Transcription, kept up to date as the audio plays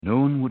No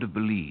one would have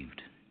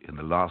believed in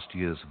the last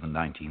years of the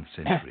 19th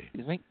century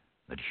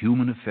that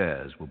human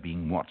affairs were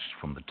being watched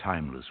from the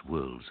timeless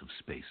worlds of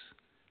space.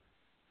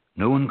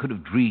 No one could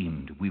have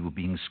dreamed we were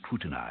being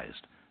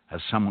scrutinized as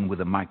someone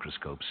with a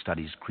microscope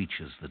studies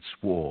creatures that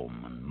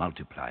swarm and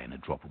multiply in a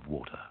drop of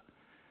water.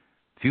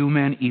 Few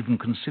men even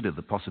considered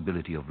the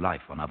possibility of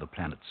life on other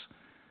planets.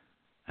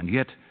 And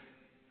yet,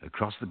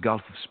 across the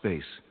gulf of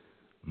space,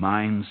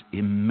 minds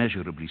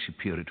immeasurably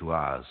superior to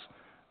ours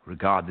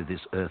regarded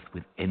this Earth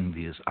with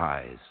envious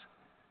eyes.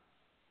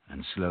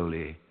 And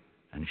slowly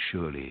and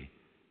surely,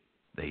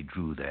 they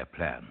drew their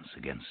plans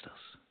against us.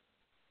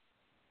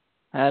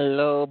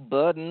 Hello,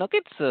 bird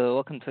nuggets.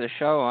 Welcome to the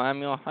show.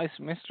 I'm your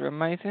host, Mr.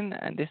 Amazing,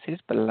 and this is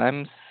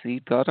Balam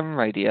Seed Garden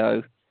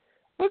Radio.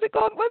 Where's it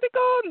gone? Where's it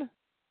gone?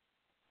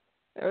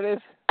 There it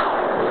is.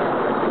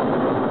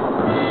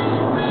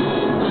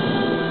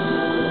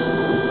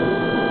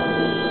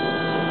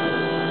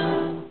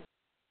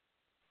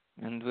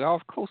 And we are,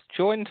 of course,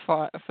 joined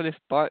for this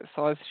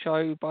bite-sized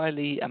show by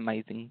the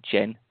amazing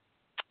Jen.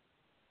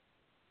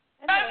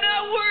 I'm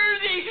not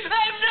worthy!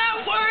 I'm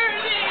not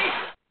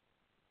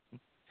worthy!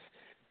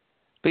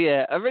 But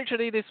yeah,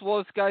 originally this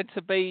was going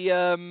to be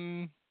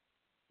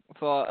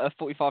for a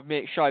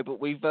 45-minute show, but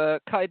we've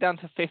cut it down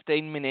to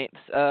 15 minutes.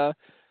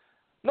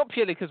 Not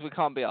purely because we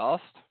can't be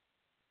asked.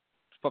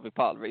 It's probably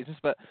part of the reasons,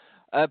 but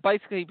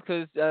basically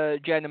because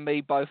Jen and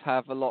me both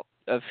have a lot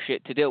of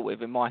shit to deal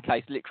with, in my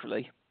case,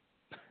 literally.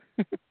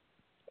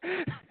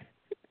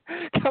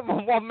 Come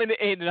on, 1 minute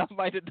in and I've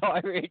made a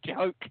diarrhea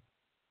joke.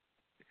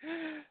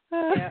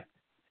 Yeah.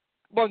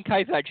 One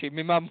case actually,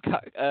 my mum,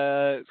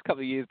 a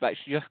couple of years back,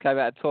 she just came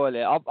out of the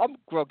toilet. I'm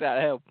grogged out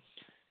of hell.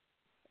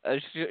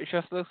 She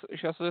just looks at me,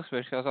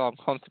 she goes, "Oh, I'm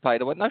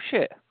constipated." I went, "No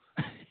shit."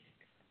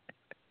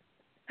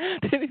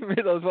 Didn't even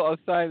realise what I was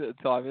saying at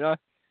the time, you know?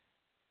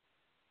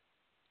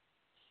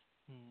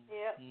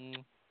 Yeah.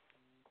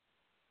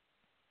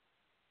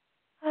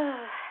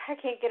 I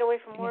can't get away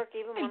from work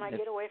even when I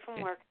get away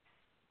from work.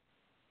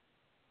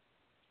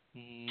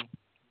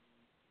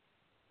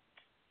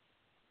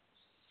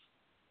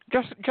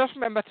 Just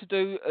remember to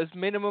do as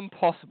minimum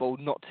possible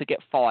not to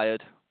get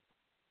fired.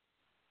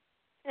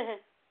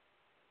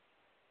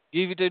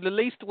 You either do the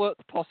least work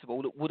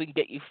possible that wouldn't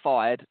get you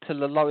fired to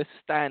the lowest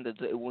standards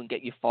that it wouldn't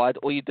get you fired,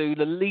 or you do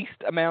the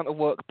least amount of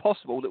work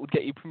possible that would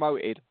get you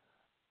promoted.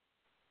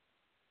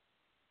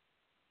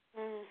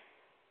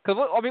 Because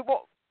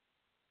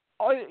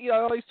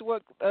I used to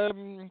work,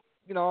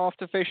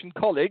 after finishing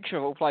college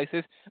of all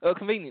places, at a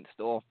convenience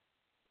store,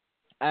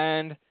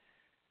 and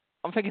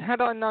I'm thinking, had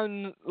I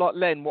known like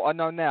then what I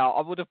know now,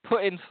 I would have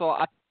put in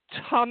a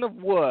ton of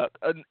work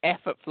and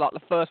effort for like the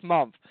first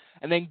month,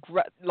 and then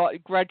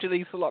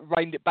gradually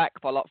reined it back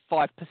by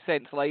 5%,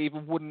 so they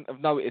even wouldn't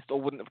have noticed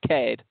or wouldn't have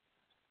cared.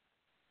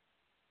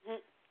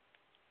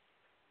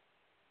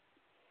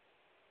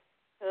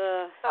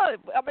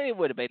 It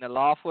would have been a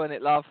laugh, wouldn't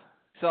it, love?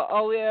 So,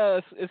 oh yeah,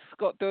 is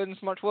Scott doing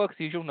as much work as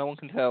usual? No one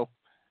can tell.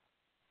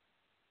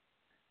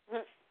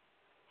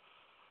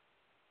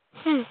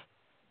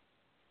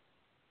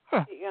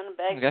 Huh. You on the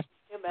bag? Okay.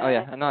 Oh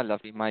yeah, and I love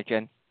you, my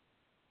Jen.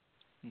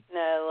 No,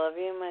 I love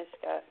you, my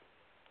Scott.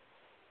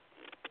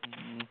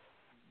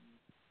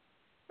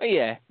 But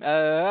yeah,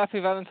 happy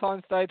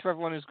Valentine's Day to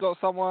everyone who's got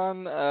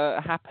someone.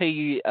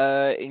 Happy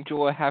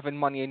enjoy having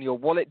money in your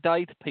wallet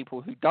day to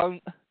people who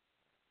don't.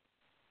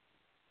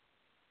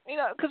 You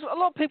know, because a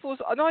lot of people,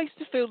 and I used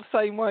to feel the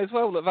same way as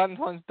well, that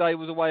Valentine's Day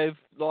was a way of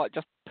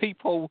just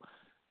people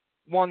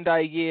one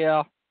day a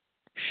year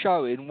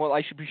showing what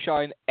they should be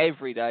showing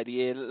every day of the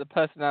year, that the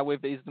person they're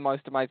with is the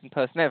most amazing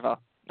person ever.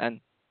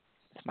 And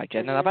it's my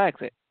Jen and I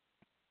bags it.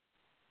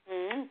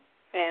 And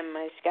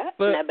my Scott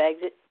and I bags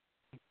it.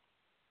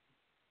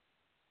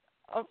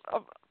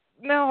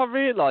 Now I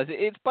realise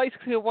it's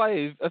basically a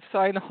way of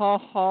saying, ha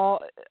ha,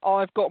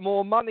 I've got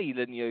more money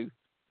than you.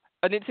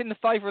 And it's in the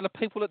favour of the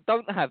people that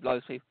don't have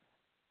those people.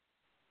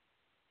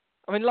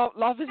 I mean,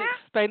 love is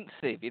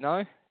expensive, you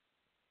know?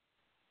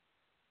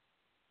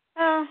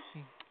 What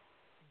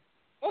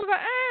was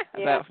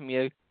that about from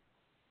you?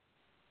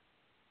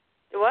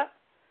 What?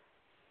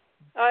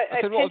 I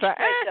said, what was that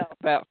myself.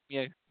 About from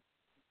you?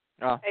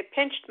 Oh. I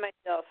pinched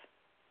myself.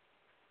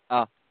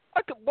 Oh.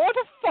 Why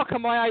the fuck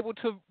am I able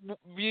to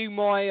view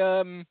my...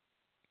 On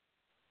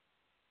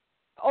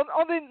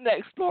the Internet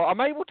Explorer,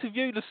 I'm able to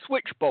view the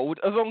switchboard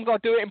as long as I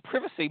do it in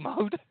privacy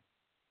mode.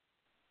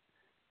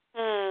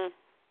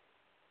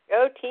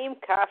 Go Team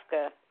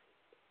Kafka.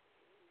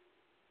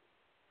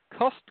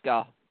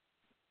 Kostka.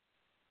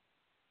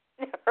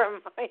 Never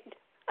mind.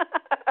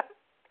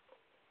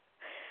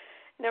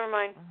 Never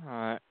mind.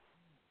 Alright.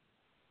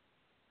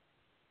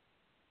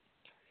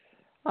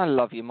 I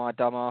love you, my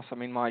dumbass. I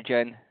mean, my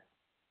Jen.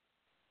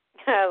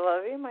 I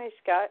love you, my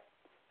Scott.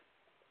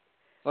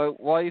 So,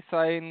 why are you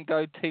saying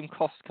go Team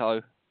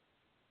Costco?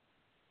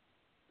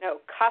 No,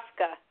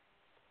 Kafka.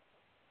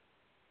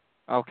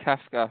 Oh,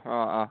 Kafka.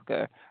 Oh,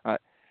 okay.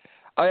 Right.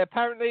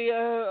 Apparently,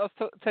 I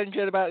was telling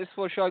you about this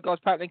for a show, guys.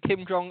 Apparently,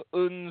 Kim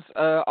Jong-un's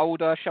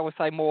older, shall we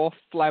say, more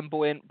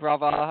flamboyant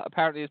brother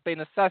apparently has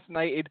been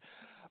assassinated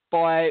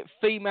by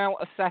female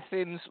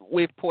assassins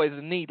with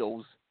poison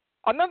needles.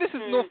 I know this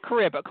is North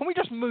Korea, but can we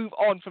just move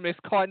on from this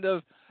kind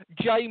of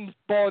James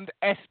Bond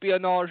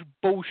espionage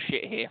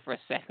bullshit here for a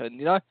second,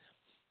 you know?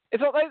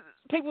 It's like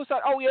people say,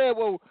 oh yeah,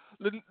 well,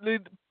 the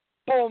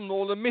bomb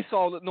or the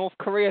missile that North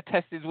Korea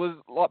tested was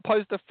like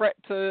posed a threat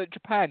to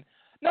Japan.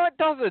 No, it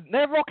doesn't.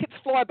 Their rockets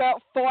fly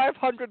about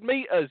 500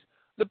 meters.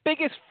 The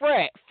biggest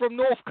threat from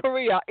North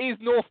Korea is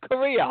North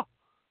Korea.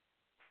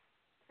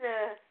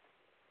 Yeah.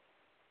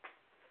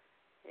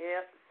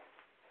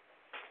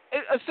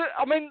 Yep.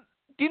 I mean,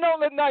 do you know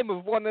the name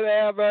of one of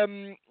their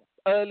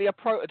earlier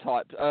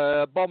prototype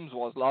bombs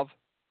was, love?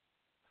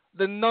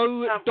 The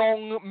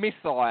No-Dong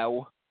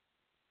missile.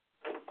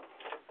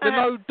 The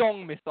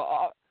No-Dong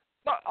missile.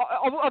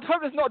 I'd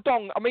hope it's not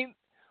Dong. I mean,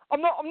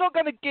 I'm not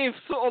going to give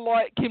sort of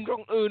like Kim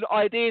Jong-un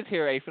ideas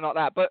here or anything like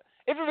that, but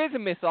if it is a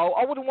missile,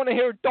 I wouldn't want to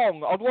hear a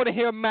dong. I'd want to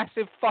hear a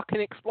massive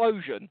fucking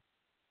explosion.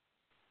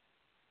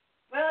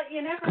 Well,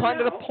 you never It's kind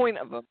know. of the point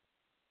of them.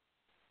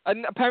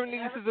 And apparently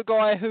this is a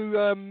guy who,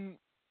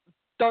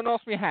 don't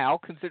ask me how,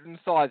 considering the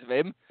size of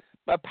him,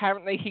 but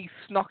apparently he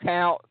snuck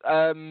out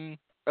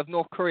of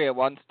North Korea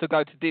once to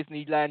go to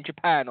Disneyland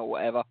Japan or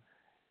whatever.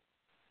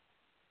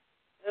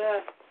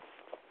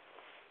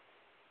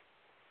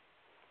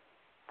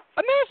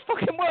 And now it's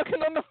fucking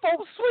working on the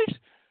full switch.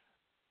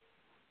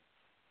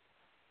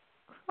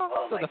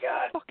 Oh my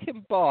God.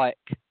 Fucking bike.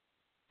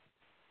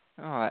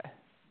 Alright.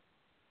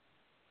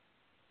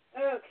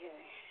 Okay.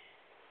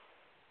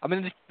 I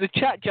mean, the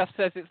chat just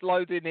says it's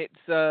loading its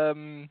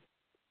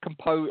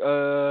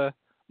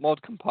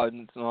mod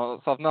components and all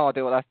that, so I've no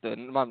idea what that's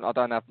doing. At the moment, I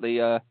don't have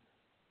the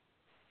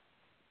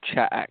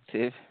chat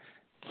active.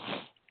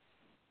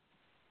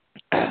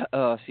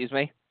 Excuse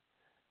me.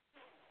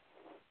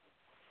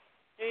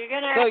 You're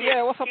gonna So,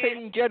 yeah, what's up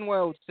in Gen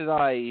World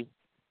today?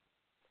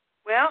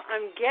 Well,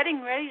 I'm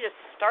getting ready to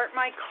start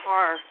my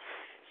car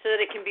so that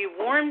it can be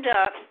warmed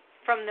up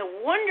from the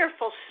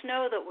wonderful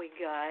snow that we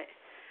got,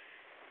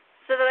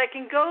 so that I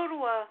can go to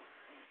a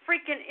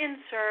freaking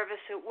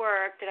in-service at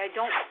work that I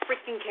don't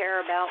freaking care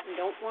about and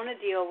don't want to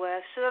deal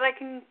with, so that I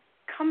can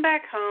come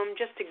back home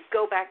just to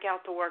go back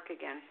out to work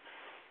again.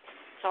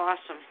 It's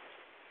awesome.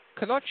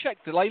 Can I check,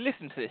 do they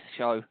listen to this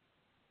show?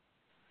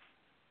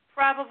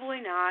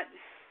 Probably not.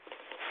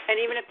 And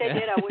even if they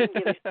did, I wouldn't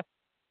give a shit.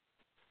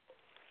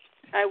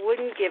 I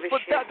wouldn't give a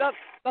shit.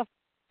 That's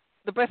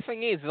the best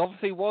thing is,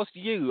 obviously, whilst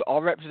you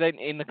are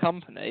representing the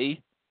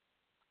company,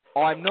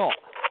 I'm not.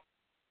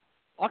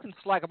 I can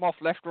slag them off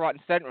left, right,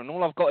 and centre, and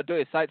all I've got to do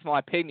is say it's my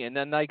opinion,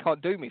 and they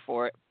can't do me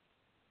for it.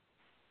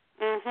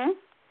 Mhm.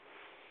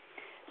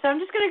 So I'm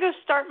just going to go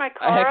start my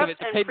car A heck up of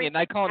its opinion,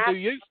 they can't do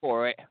you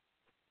for it.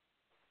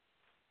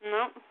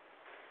 No.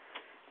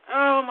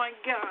 Oh my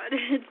God,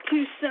 it's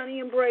too sunny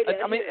and bright out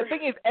I mean, here. the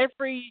thing is,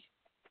 every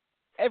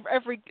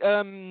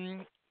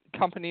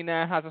company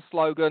now has a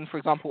slogan. For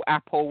example,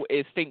 Apple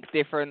is "Think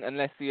Different,"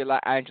 unless you're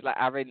like Angela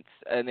Arendt,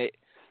 and it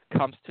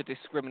comes to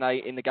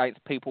discriminating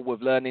against people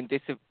with learning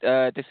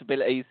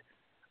disabilities.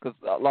 Because,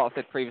 like I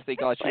said previously,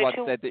 guys, she once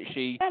said that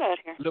she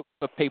looked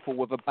for people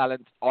with a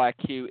balanced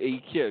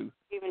IQ, EQ,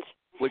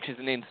 which is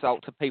an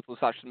insult to people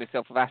such as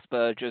myself with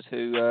Asperger's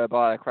who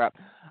buy crap,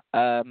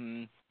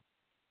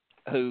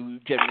 who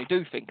generally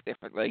do think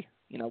differently.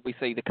 You know, we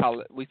see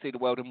the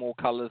world in more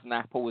colours than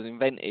Apple was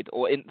invented,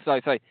 or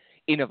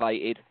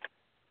innovated.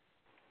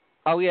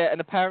 Oh yeah, and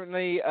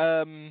apparently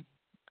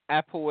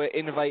Apple are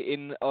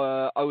innovating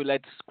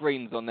OLED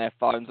screens on their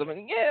phones. I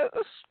mean, yeah,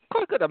 that's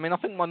quite good. I mean, I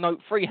think my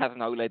Note 3 has an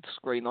OLED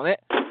screen on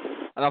it,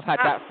 and I've had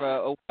that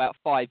for about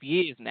 5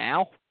 years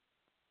now.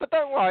 But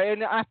don't worry,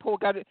 and Apple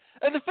and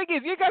the thing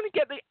is, you're going to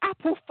get the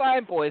Apple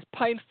fanboys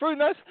paying through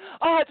this.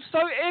 Oh, it's so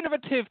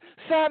innovative.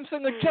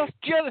 Samsung are just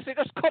jealous. They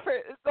just copy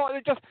it. It's like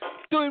they're just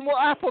doing what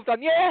Apple's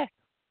done. Yeah,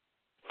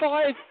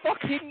 5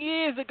 fucking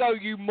years ago,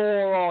 you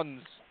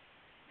morons.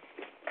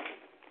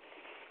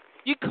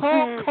 You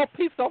can't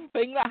copy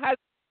something that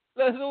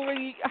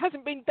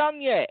hasn't been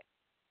done yet.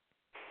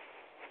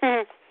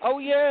 Oh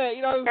yeah,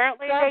 you know,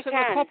 Apparently Samsung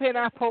are copying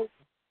Apple.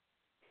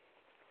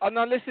 Oh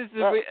no, this is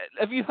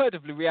have you heard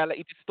of the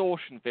reality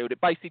distortion field?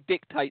 It basically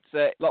dictates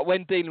that, like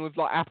when dealing with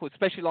like Apple,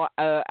 especially like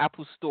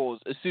Apple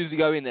stores, as soon as you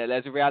go in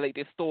there's a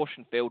reality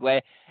distortion field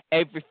where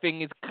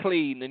everything is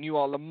clean and you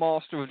are the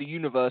master of the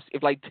universe.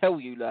 If they tell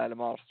you they're the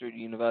master of the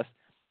universe,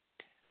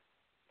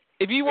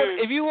 if you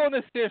want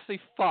to seriously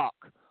fuck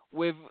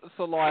with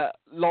sort of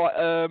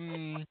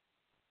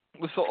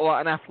with sort of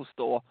like an Apple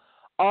store,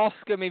 ask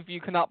them if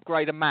you can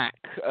upgrade a Mac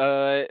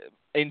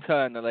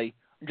internally.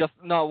 We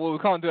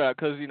can't do that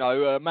because, you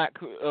know,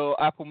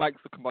 Apple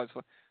makes the components.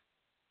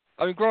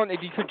 I mean, granted,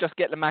 you could just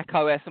get the Mac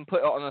OS and put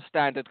it on a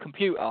standard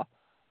computer,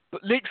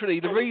 but literally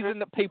the reason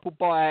that people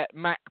buy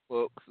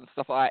MacBooks and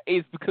stuff like that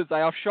is because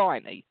they are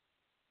shiny.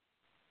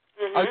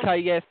 Okay,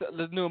 yes,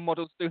 the newer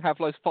models do have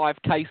those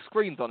 5K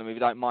screens on them if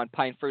you don't mind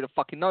paying through the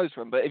fucking nose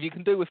for them, but if you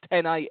can do with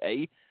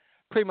 1080,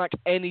 pretty much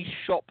any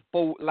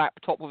shop-bought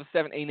laptop with a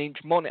 17-inch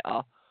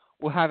monitor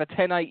will have a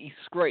 1080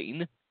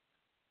 screen.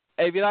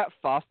 If you're that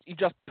fast, you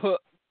just put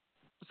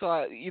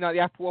the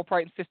Apple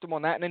operating system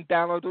on that and then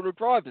download all the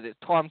drivers. It's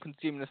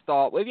time-consuming to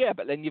start with, yeah,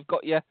 but then you've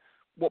got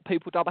what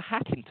people dub a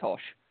Hackintosh.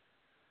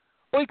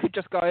 Or you could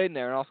just go in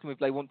there and ask them if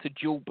they want to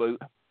dual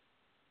boot.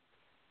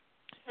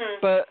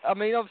 But, I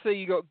mean, obviously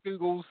you got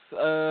Google's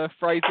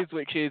phrases,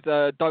 which is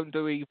don't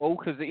do evil,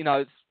 because,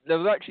 there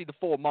was actually the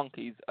 4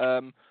 monkeys.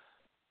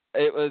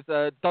 It was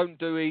don't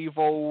do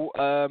evil,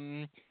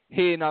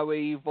 hear no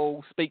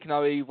evil, speak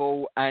no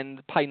evil,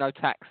 and pay no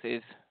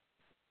taxes.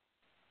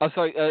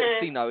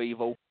 See no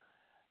evil.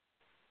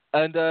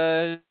 And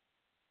then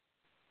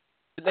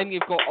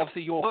you've got,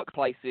 obviously, your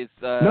workplaces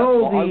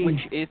motto,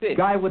 which is this.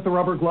 Guy with the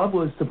rubber glove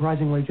was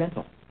surprisingly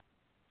gentle.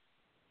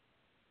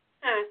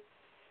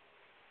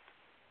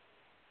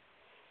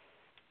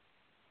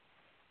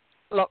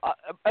 Look,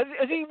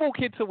 as you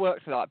walk into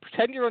work tonight,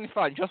 pretend you're on your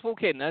phone, just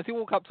walk in, and as you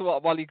walk up to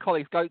one of your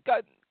colleagues, go,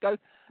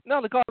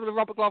 no, the guy with the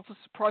rubber glove was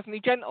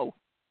surprisingly gentle.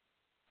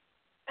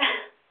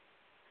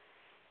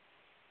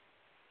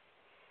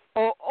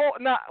 Or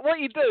no,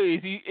 what you do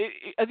is,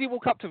 as you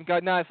walk up to him, go,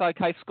 no, it's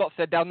okay, Scott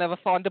said they'll never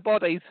find the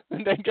bodies,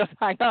 and then just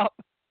hang up.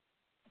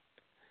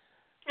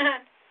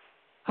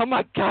 Oh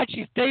my God,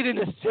 she's dating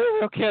a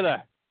serial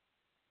killer.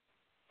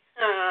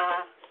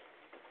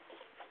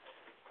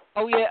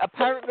 Oh yeah,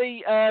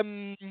 apparently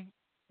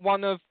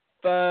one of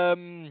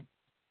Trump's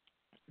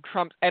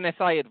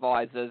NSA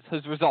advisors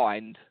has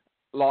resigned,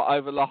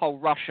 over the whole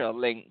Russia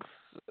links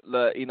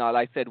that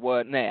they said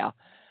weren't there.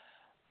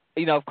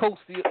 Of course,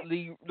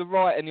 the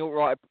right and the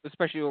alt-right,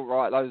 especially the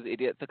alt-right, those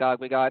idiots are going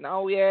to be going,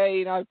 oh yeah,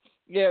 it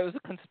was a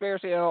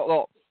conspiracy and all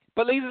that.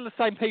 But these are the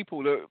same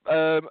people that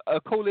are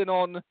calling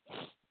on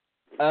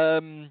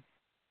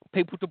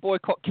people to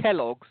boycott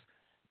Kellogg's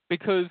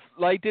because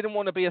they didn't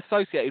want to be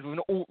associated with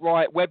an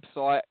alt-right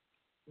website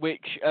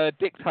which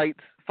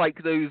dictates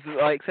fake news that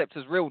they accept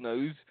as real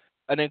news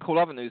and then call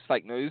other news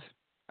fake news.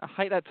 I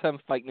hate that term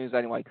fake news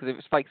anyway, because if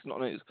it's fake, it's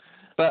not news.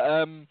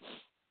 But,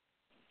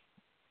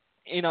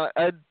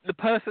 the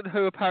person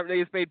who apparently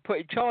has been put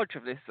in charge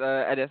of this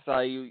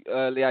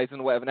NSA liaison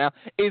or whatever now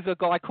is a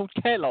guy called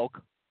Kellogg.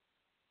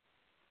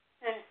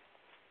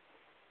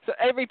 So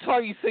every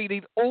time you see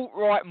these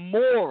alt-right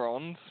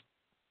morons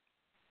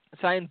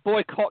saying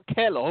boycott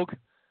Kellogg,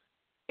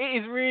 it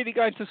is really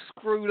going to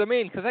screw them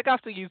in because they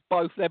have to use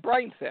both their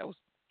brain cells.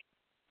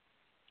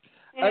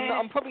 Yeah. And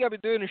I'm probably going to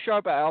be doing a show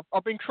about it.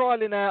 I've been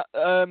trialling out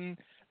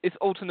this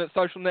alternate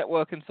social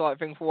networking site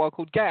thing for a while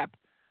called Gab.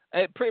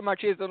 It pretty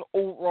much is an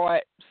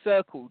alt-right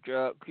circle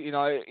jerk.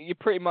 You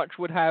pretty much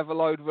would have a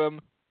load of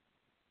them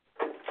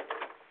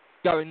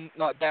going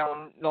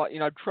down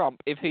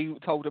Trump if he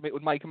told them it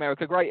would make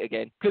America great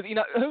again. Because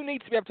who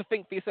needs to be able to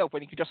think for yourself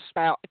when you can just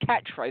spout a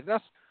catchphrase? And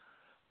that's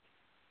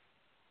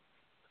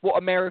what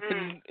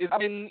American is. I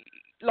mean,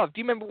 love.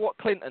 Do you remember what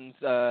Clinton's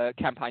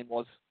campaign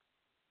was?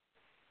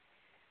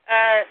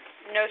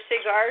 No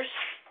cigars.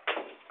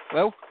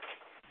 Well,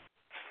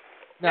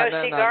 no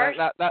cigars.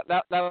 That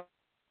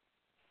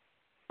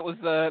was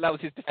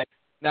his defense.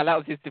 No, that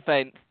was his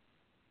defense.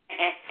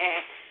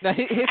 Now,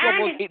 his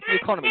one was, it's the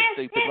economy,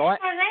 stupid, right?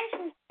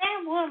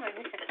 That woman.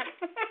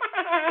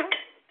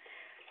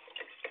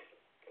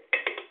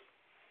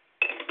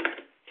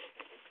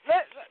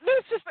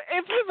 Let's just,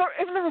 if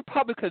the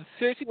Republicans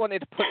seriously wanted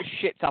to put a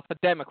shit up a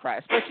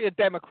Democrat, especially a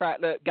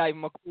Democrat that gave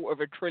them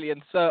 $250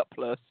 billion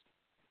surplus,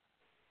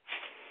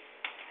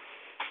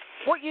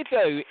 what you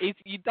do is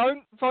you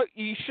don't vote.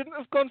 You shouldn't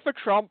have gone for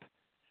Trump.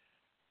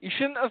 You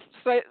shouldn't have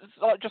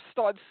just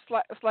started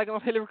slagging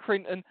off Hillary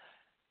Clinton.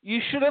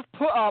 You should have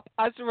put up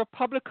as a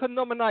Republican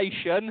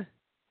nomination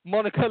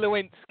Monica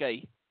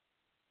Lewinsky.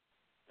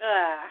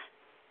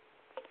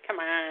 Come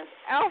on.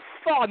 How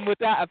fun would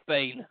that have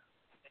been?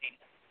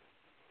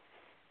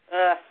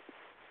 That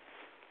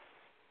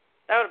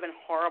would have been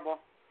horrible.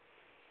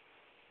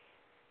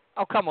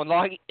 Oh, come on,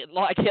 like it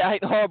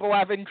ain't horrible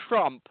having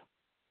Trump,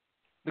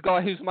 the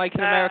guy who's making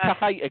America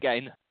hate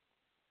again.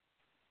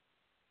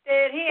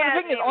 Dude, he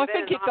hasn't even I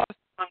think it does.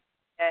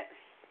 Yet.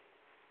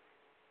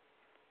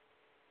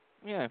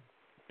 Yeah,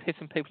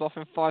 pissing people off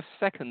in 5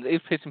 seconds. It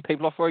is pissing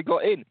people off where he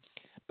got in.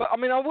 But, I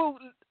mean,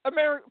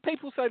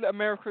 people say that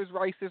America is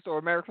racist or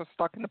America's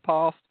stuck in the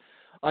past.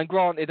 And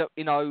granted,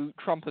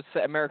 Trump has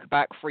set America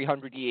back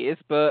 300 years,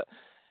 but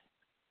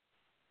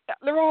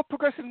there are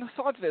progressive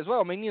sides of it as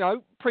well. I mean,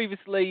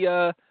 previously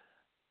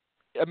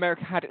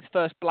America had its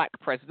first black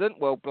president,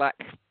 well,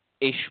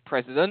 black-ish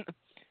president,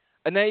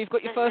 and now you've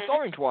got your first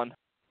orange one.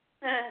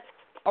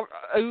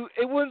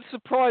 It wouldn't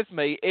surprise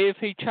me if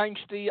he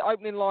changed the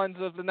opening lines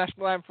of the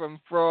national anthem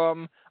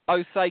from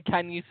 "Oh say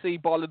can you see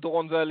by the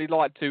dawn's early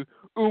light" to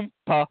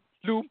 "Oompa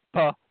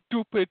loompa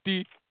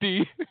doopity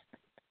dee."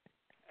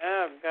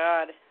 Oh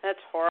God, that's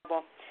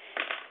horrible.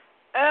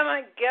 Oh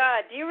my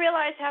God, do you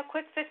realize how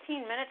quick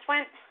 15 minutes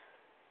went?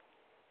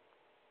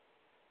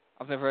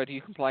 I've never heard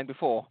you complain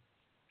before.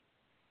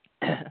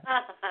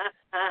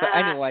 But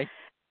anyway.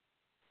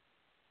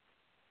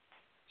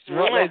 It's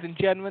right, ladies and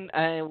gentlemen,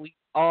 and we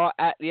are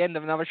at the end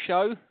of another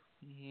show.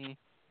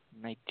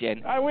 Mate,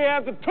 Jen. We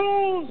have the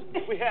tools,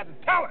 we have the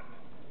talent.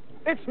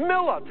 It's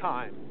Miller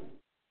time.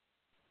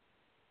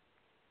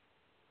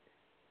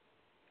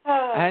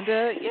 And,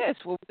 yes,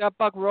 we'll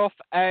bugger off,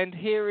 and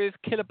here is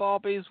Killer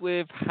Barbies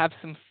with Have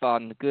Some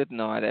Fun. Good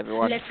night,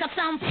 everyone. Let's have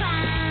some fun,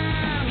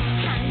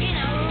 hanging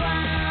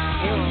around.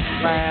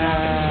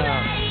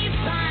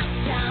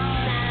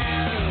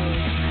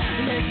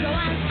 Let's go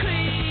and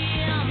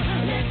scream,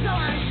 let's go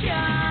and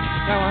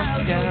shout. Go on,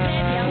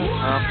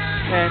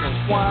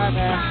 and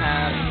wanna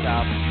have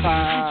some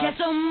fun. Just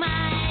so